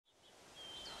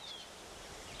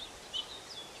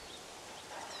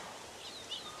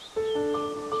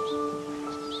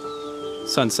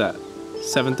Sunset,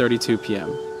 7:32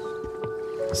 p.m.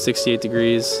 68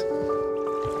 degrees.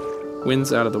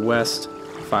 Winds out of the west,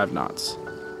 5 knots.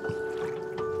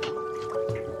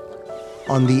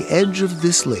 On the edge of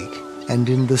this lake, and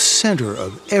in the center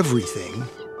of everything,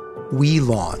 we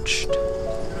launched.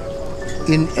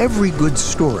 In every good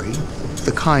story,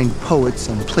 the kind poets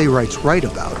and playwrights write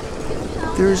about,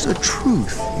 there's a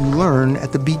truth you learn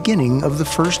at the beginning of the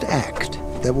first act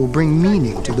that will bring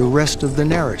meaning to the rest of the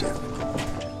narrative.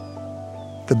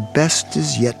 The best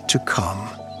is yet to come.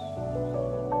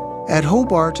 At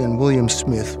Hobart and William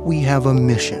Smith, we have a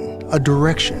mission, a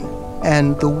direction,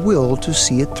 and the will to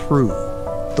see it through.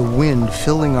 The wind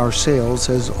filling our sails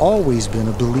has always been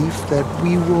a belief that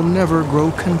we will never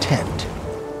grow content.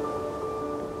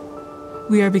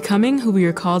 We are becoming who we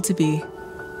are called to be.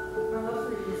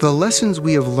 The lessons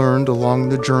we have learned along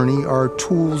the journey are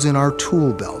tools in our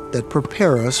tool belt that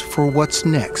prepare us for what's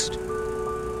next.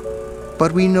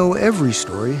 But we know every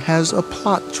story has a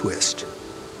plot twist,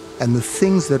 and the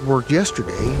things that worked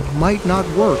yesterday might not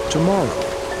work tomorrow.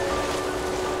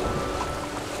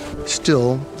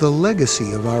 Still, the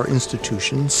legacy of our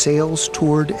institution sails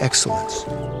toward excellence,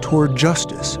 toward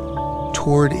justice,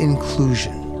 toward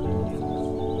inclusion.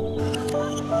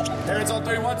 Parents on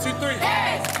 3, 1, 2, 3.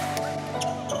 Hey!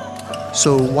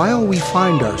 So while we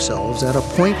find ourselves at a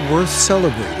point worth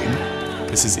celebrating,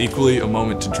 this is equally a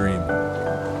moment to dream.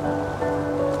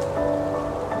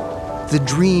 The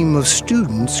dream of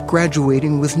students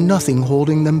graduating with nothing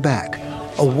holding them back,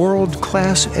 a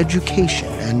world-class education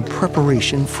and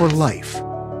preparation for life,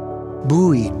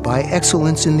 buoyed by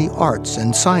excellence in the arts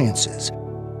and sciences,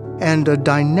 and a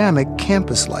dynamic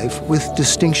campus life with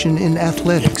distinction in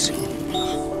athletics,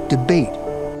 debate,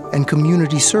 and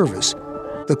community service.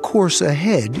 The course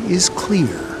ahead is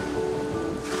clear.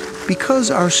 Because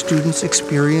our students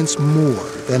experience more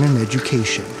than an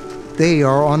education, they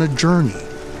are on a journey,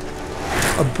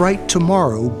 a bright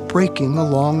tomorrow breaking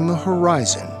along the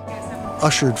horizon,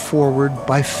 ushered forward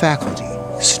by faculty,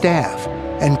 staff,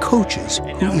 and coaches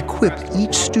who equip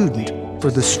each student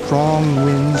for the strong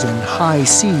winds and high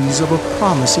seas of a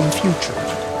promising future.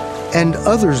 And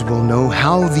others will know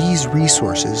how these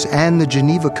resources and the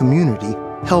Geneva community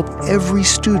help every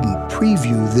student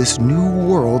preview this new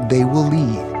world they will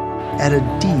lead at a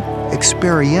deep,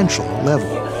 experiential level.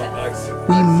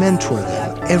 We mentor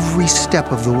them every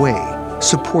step of the way,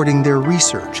 supporting their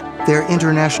research, their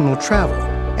international travel,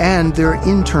 and their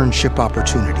internship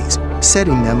opportunities,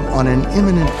 setting them on an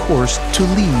imminent course to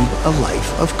lead a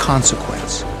life of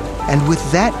consequence. And with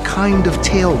that kind of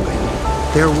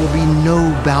tailwind, there will be no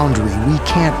boundary we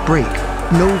can't break,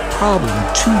 no problem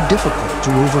too difficult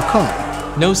to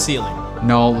overcome. No ceiling.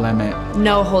 No limit.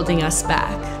 No holding us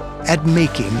back. At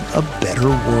making a better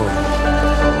world.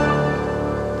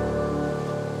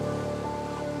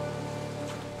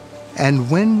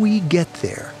 And when we get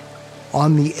there,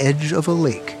 on the edge of a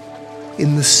lake,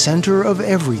 in the center of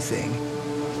everything,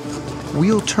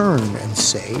 we'll turn and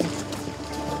say,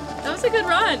 That was a good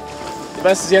run. The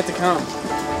best is yet to come.